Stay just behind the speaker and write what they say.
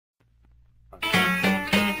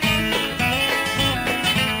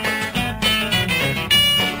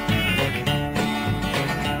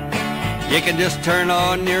You can just turn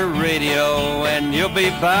on your radio and you'll be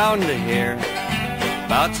bound to hear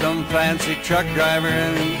about some fancy truck driver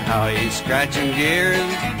and how he's scratching gears.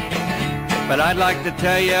 But I'd like to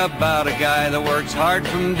tell you about a guy that works hard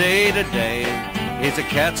from day to day. He's a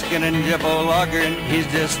cat-skin and jibbo logger and he's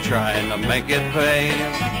just trying to make it pay.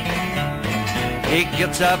 He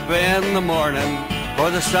gets up in the morning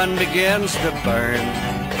before the sun begins to burn.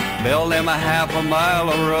 Build him a half a mile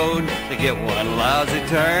of road to get one lousy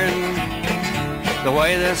turn. The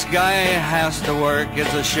way this guy has to work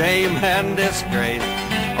is a shame and disgrace.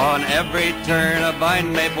 On every turn a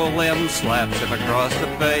vine maple limb slaps him across the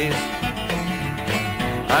face.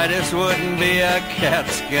 I just wouldn't be a cat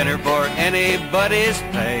skinner for anybody's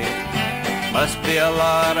pay. Must be a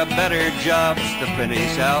lot of better jobs to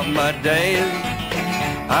finish out my days.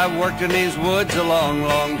 I've worked in these woods a long,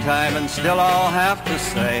 long time and still I'll have to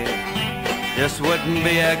say, just wouldn't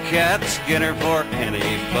be a cat skinner for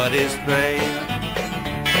anybody's pay.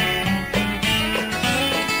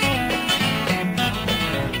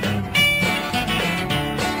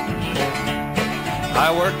 I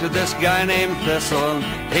worked with this guy named Thistle,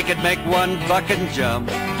 and he could make one bucking jump,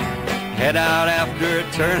 head out after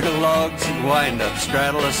a turn of logs and wind up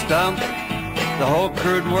straddle a stump. The whole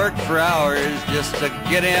crew'd work for hours just to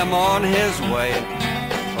get him on his way.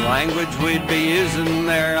 The language we'd be using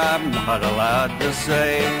there I'm not allowed to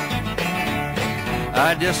say.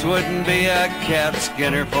 I just wouldn't be a cat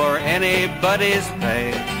skinner for anybody's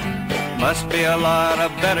pay. Must be a lot of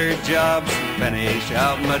better jobs to finish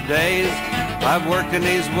out my days. I've worked in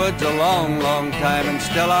these woods a long, long time and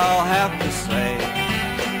still I'll have to say,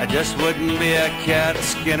 I just wouldn't be a cat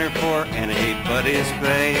skinner for anybody's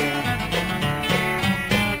pay.